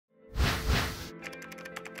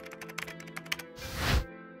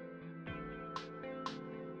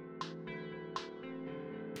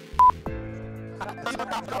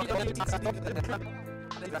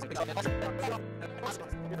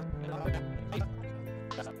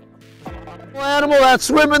Animal that's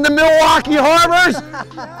swimming the Milwaukee harbors.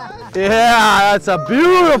 Yeah, that's a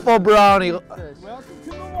beautiful brownie. Welcome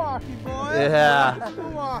to Milwaukee, boys.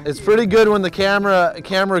 Yeah, it's pretty good when the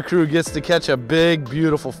camera crew gets to catch a big,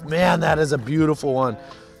 beautiful. Man, that is a beautiful one.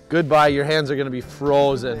 Goodbye. Your hands are gonna be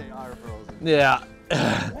frozen. They are frozen.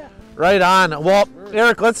 Yeah, right on. Well,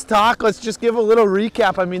 Eric, let's talk. Let's just give a little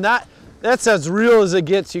recap. I mean, that's as real as it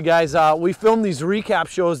gets, you guys. We film these recap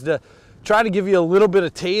shows to try to give you a little bit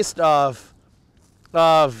of taste of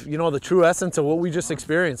you know, the true essence of what we just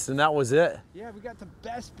experienced, and that was it. Yeah, we got the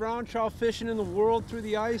best brown trout fishing in the world through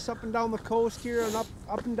the ice, up and down the coast here, and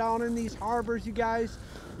up and down in these harbors, you guys.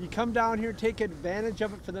 You come down here, take advantage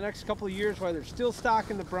of it for the next couple of years while they're still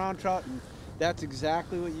stocking the brown trout, and that's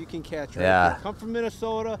exactly what you can catch right Yeah. here. Come from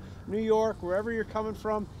Minnesota, New York, wherever you're coming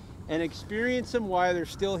from, and experience them while they're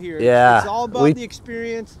still here. Yeah. It's all about the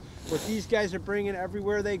experience, what these guys are bringing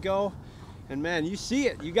everywhere they go. And man, you see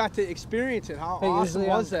it. You got to experience it. How awesome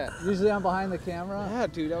was that? Usually I'm behind the camera. Yeah,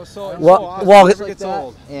 dude, that was so, Well, so awesome. well, It never Like gets that,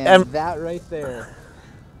 old. and that right there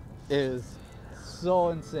is so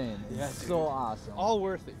insane. Yeah, It's dude. so awesome. All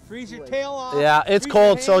worth it. Freeze your tail off. Yeah, it's freeze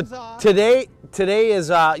cold. your So hands off. today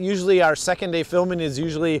is usually our second day filming is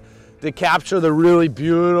usually to capture the really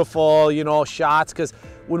beautiful, you know, shots, because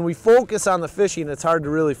when we focus on the fishing, it's hard to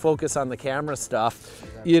really focus on the camera stuff,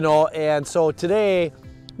 you know. And so today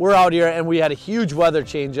we're out here and we had a huge weather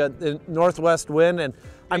change, the northwest wind, and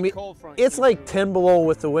I Big mean, cold front it's came like through. 10 below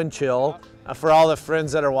with the wind chill. For all the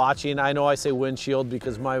friends that are watching, I know I say windshield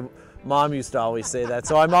because my mom used to always say that.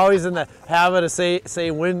 So I'm always in the habit of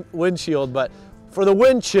saying windshield, but for the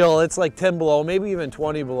wind chill, it's like 10 below, maybe even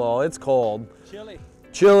 20 below. It's cold.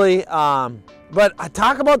 Chilly. But I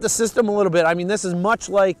talk about the system a little bit. I mean, this is much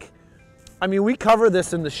like, I mean, we cover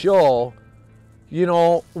this in the show. You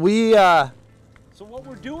know, So what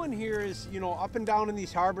we're doing here is, you know, up and down in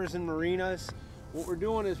these harbors and marinas, what we're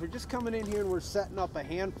doing is we're just coming in here and we're setting up a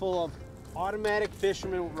handful of automatic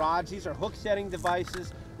fisherman rods. These are hook setting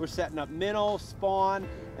devices. We're setting up minnow, spawn,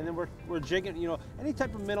 and then we're jigging, you know, any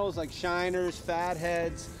type of minnows like shiners,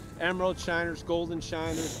 fatheads, emerald shiners, golden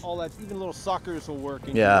shiners, all that, even little suckers will work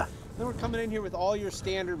in Yeah. here. Then we're coming in here with all your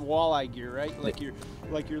standard walleye gear, right? Like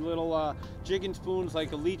your little jigging spoons,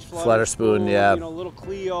 like a leech flutter spoon, yeah. You know, little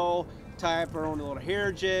Clio type, our own little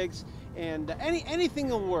hair jigs, and anything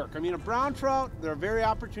will work. I mean, a brown trout, they're a very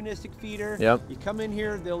opportunistic feeder. Yep. You come in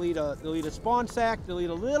here, they'll eat a spawn sack, they'll eat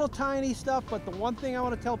a little tiny stuff, but the one thing I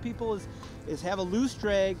want to tell people is have a loose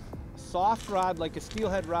drag, soft rod like a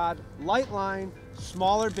steelhead rod, light line,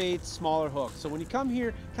 smaller baits, smaller hooks. So when you come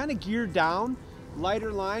here, kind of gear down,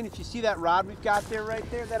 lighter line. If you see that rod we've got there, right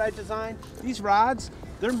there, that I designed, these rods,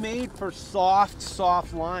 they're made for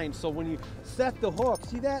soft line. So when you set the hook,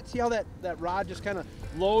 see that? See how that rod just kind of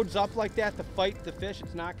loads up like that to fight the fish?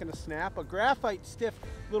 It's not going to snap. A graphite stiff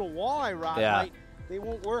little walleye rod, they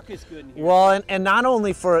won't work as good in here. Well, and not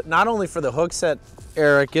only for the hook set,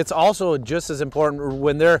 Eric, it's also just as important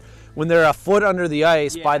when they're a foot under the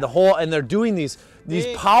ice by the hole, and they're doing these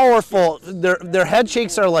powerful, their head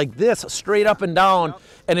shakes are like this, straight up and down,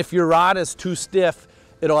 and if your rod is too stiff,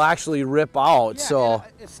 it'll actually rip out. Yeah, so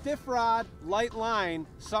a stiff rod, light line,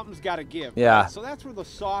 something's got to give. Yeah. Right? So that's where the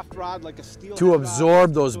soft rod, like a steel to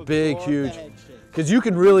absorb those big, huge, because you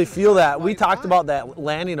can really feel that. We talked about that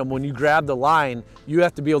landing them. When you grab the line, you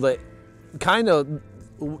have to be able to kind of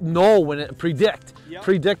know when it predict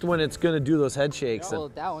when it's going to do those head shakes. Well,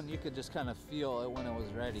 that one you could just kind of feel it when it was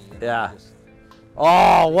ready. You know, Yeah. just,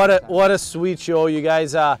 Oh, what a sweet show, you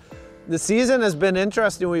guys. The season has been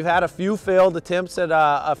interesting. We've had a few failed attempts at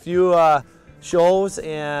a few shows,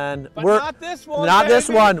 and But not this one. Not this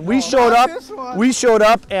baby. one. We No, showed not up. this one. We showed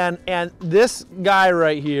up, and this guy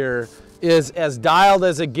right here is as dialed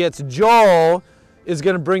as it gets. Joe is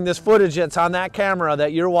going to bring this footage that's on that camera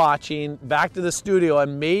that you're watching back to the studio,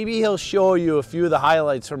 and maybe he'll show you a few of the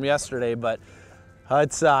highlights from yesterday. But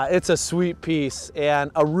it's a sweet piece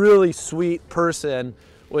and a really sweet person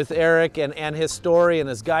with Eric and his story and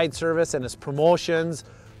his guide service and his promotions,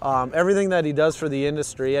 everything that he does for the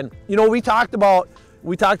industry. And you know, we talked about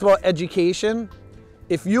education.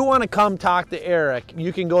 If you want to come talk to Eric,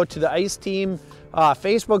 you can go to the Ice Team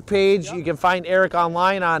Facebook page. You can find Eric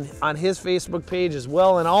online on his Facebook page as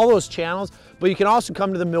well, and all those channels. But you can also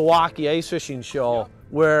come to the Milwaukee Ice Fishing Show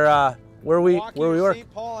where we work.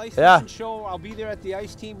 St. Paul Ice Fishing Show. I'll be there at the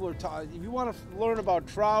Ice Team. If you want to learn about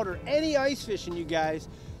trout or any ice fishing, you guys,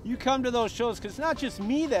 you come to those shows, because it's not just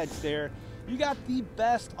me that's there. You got the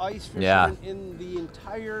best ice fishermen Yeah. in the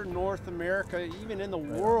entire North America, even in the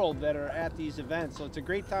world, that are at these events. So it's a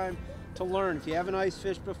great time to learn. If you haven't ice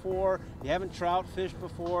fished before, you haven't trout fished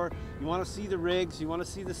before, you want to see the rigs, you want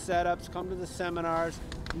to see the setups, come to the seminars.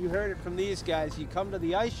 You heard it from these guys. You come to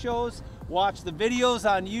the ice shows, watch the videos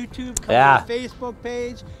on YouTube, come to the Facebook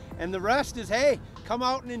page, and the rest is, hey, come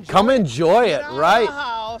out and enjoy. Come enjoy it, Get out right? of the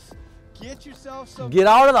house, get yourself some. Get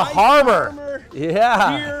out of the ice harbor. armor,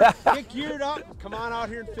 Yeah. gear, get geared up. Come on out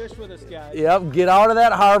here and fish with us, guys. Yep, get out of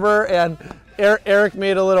that harbor. And Eric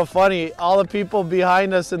made a little funny. All the people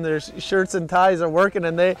behind us in their shirts and ties are working,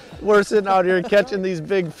 and we're sitting out here catching these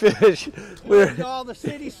big fish. We're all the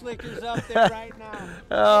city slickers up there right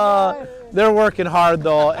now. They're working hard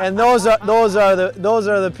though, and those are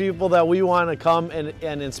the people that we want to come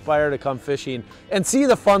and inspire to come fishing and see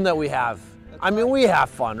the fun that we have. I mean, we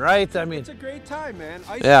have fun, right? I mean, it's a great time, man.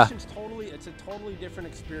 Ice fishing's it's a totally different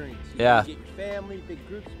experience. You get your family, big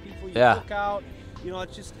groups of people, you cook out. You know,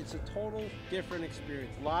 it's a total different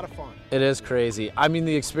experience. A lot of fun. It is crazy. I mean,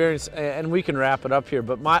 the experience, and we can wrap it up here,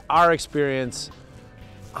 but our experience,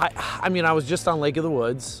 I mean, I was just on Lake of the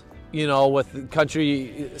Woods, you know, with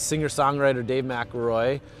country singer-songwriter Dave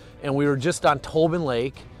McElroy, and we were just on Tobin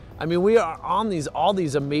Lake. I mean, we are on all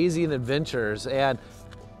these amazing adventures, and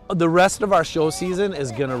the rest of our show season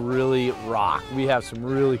is gonna really rock. We have some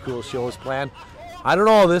really cool shows planned. I don't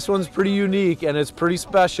know, this one's pretty unique and it's pretty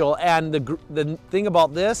special. And the thing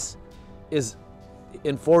about this is,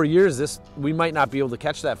 in 4 years, we might not be able to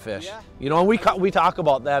catch that fish. Yeah. You know, and we talk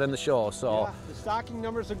about that in the show. So the stocking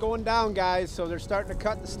numbers are going down, guys. So they're starting to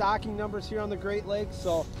cut the stocking numbers here on the Great Lakes.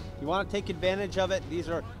 So you want to take advantage of it. These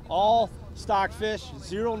are all stock fish,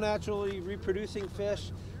 zero naturally reproducing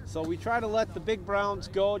fish. So we try to let the big browns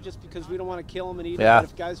go just because we don't want to kill them and eat them. But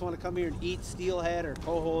if guys want to come here and eat steelhead or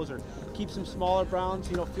cohos or keep some smaller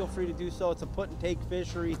browns, you know, feel free to do so. It's a put and take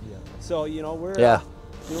fishery. So, you know, we're,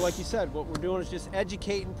 you know, like you said, what we're doing is just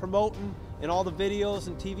educating, promoting in all the videos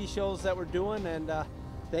and TV shows that we're doing. And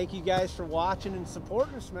thank you guys for watching and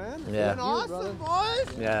supporting us, man. It's been awesome,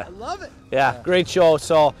 boys. Yeah. I love it. Yeah, great show.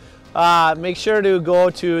 So make sure to go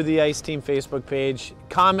to the Ice Team Facebook page,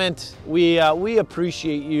 comment. We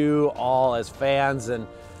appreciate you all as fans, and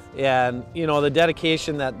you know, the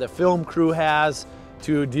dedication that the film crew has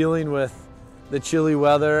to dealing with the chilly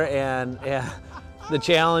weather and the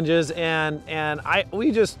challenges, and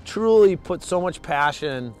we just truly put so much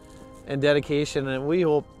passion and dedication, and we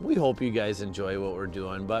hope you guys enjoy what we're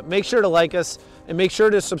doing. But make sure to like us and make sure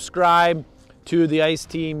to subscribe to the Ice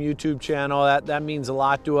Team YouTube channel. That means a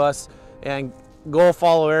lot to us. And go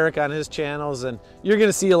follow Eric on his channels, and you're going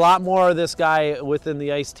to see a lot more of this guy within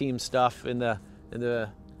the Ice Team stuff in the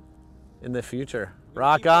future.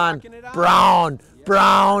 Rock on, Brown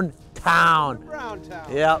Town. Brown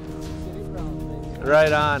Town. Yep.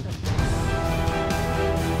 Right on.